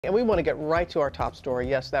And we want to get right to our top story.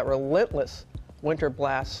 Yes, that relentless winter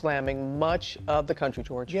blast slamming much of the country,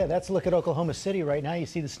 George. Yeah, that's a look at Oklahoma City right now. You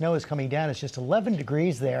see the snow is coming down. It's just 11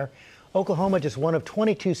 degrees there. Oklahoma, just one of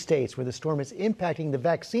 22 states where the storm is impacting the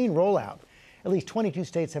vaccine rollout. At least 22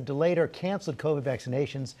 states have delayed or canceled COVID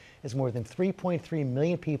vaccinations as more than 3.3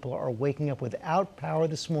 million people are waking up without power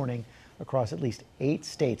this morning across at least 8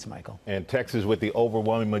 states, Michael. And Texas with the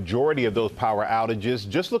overwhelming majority of those power outages.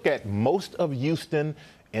 Just look at most of Houston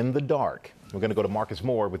in the dark. We're going to go to Marcus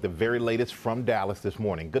Moore with the very latest from Dallas this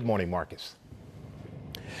morning. Good morning, Marcus.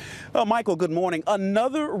 Michael, good morning.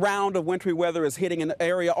 Another round of wintry weather is hitting an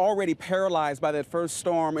area already paralyzed by that first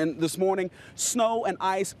storm. And this morning, snow and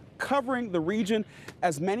ice covering the region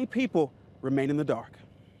as many people remain in the dark.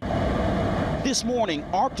 This morning,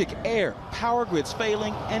 Arctic air, power grids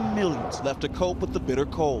failing, and millions left to cope with the bitter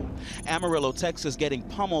cold. Amarillo, Texas getting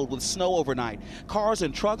pummeled with snow overnight. Cars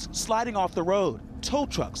and trucks sliding off the road. Tow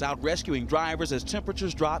trucks out rescuing drivers as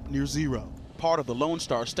temperatures drop near zero. Part of the Lone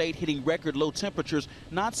Star State hitting record low temperatures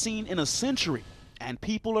not seen in a century. And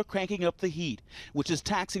people are cranking up the heat, which is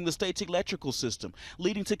taxing the state's electrical system,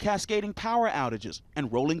 leading to cascading power outages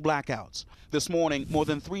and rolling blackouts. This morning, more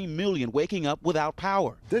than 3 million waking up without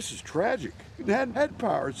power. This is tragic. It hadn't had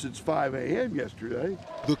power since 5 a.m. yesterday.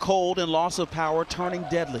 The cold and loss of power turning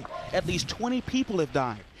deadly. At least 20 people have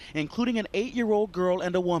died, including an 8-year-old girl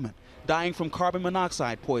and a woman, dying from carbon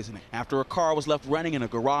monoxide poisoning after a car was left running in a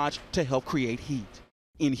garage to help create heat.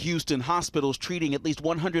 In Houston, hospitals treating at least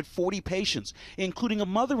 140 patients, including a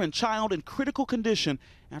mother and child in critical condition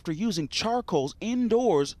after using charcoals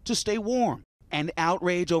indoors to stay warm. And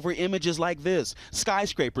outrage over images like this.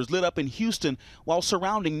 Skyscrapers lit up in Houston while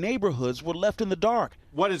surrounding neighborhoods were left in the dark.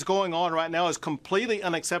 What is going on right now is completely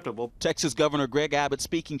unacceptable. Texas Governor Greg Abbott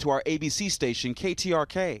speaking to our ABC station,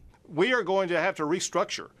 KTRK. We are going to have to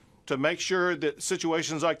restructure to make sure that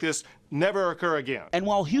situations like this never occur again. And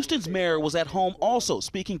while Houston's mayor was at home also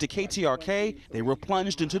speaking to KTRK, they were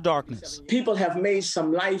plunged into darkness. People have made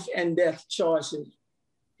some life and death choices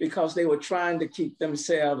because they were trying to keep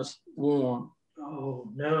themselves warm. Oh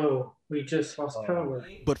no, we just lost power.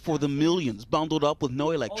 But for the millions bundled up with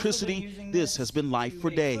no electricity, this has been life for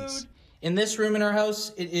days. In this room in our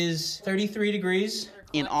house, it is 33 degrees.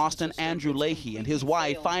 In Austin, Andrew Leahy and his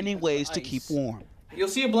wife finding ways to keep warm. You'll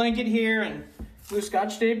see a blanket here and blue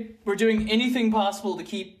Scotch tape. We're doing anything possible to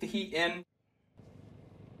keep the heat in.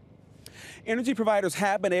 Energy providers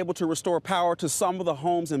have been able to restore power to some of the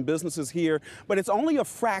homes and businesses here, but it's only a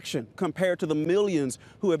fraction compared to the millions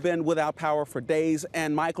who have been without power for days.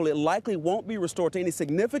 And Michael, it likely won't be restored to any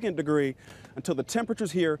significant degree until the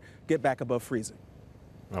temperatures here get back above freezing.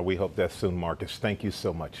 We hope that's soon, Marcus. Thank you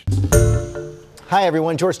so much. Hi,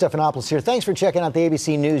 everyone. George Stephanopoulos here. Thanks for checking out the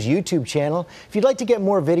ABC News YouTube channel. If you'd like to get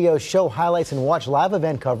more videos, show highlights, and watch live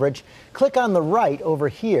event coverage, click on the right over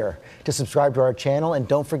here to subscribe to our channel. And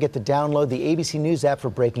don't forget to download the ABC News app for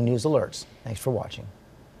breaking news alerts. Thanks for watching.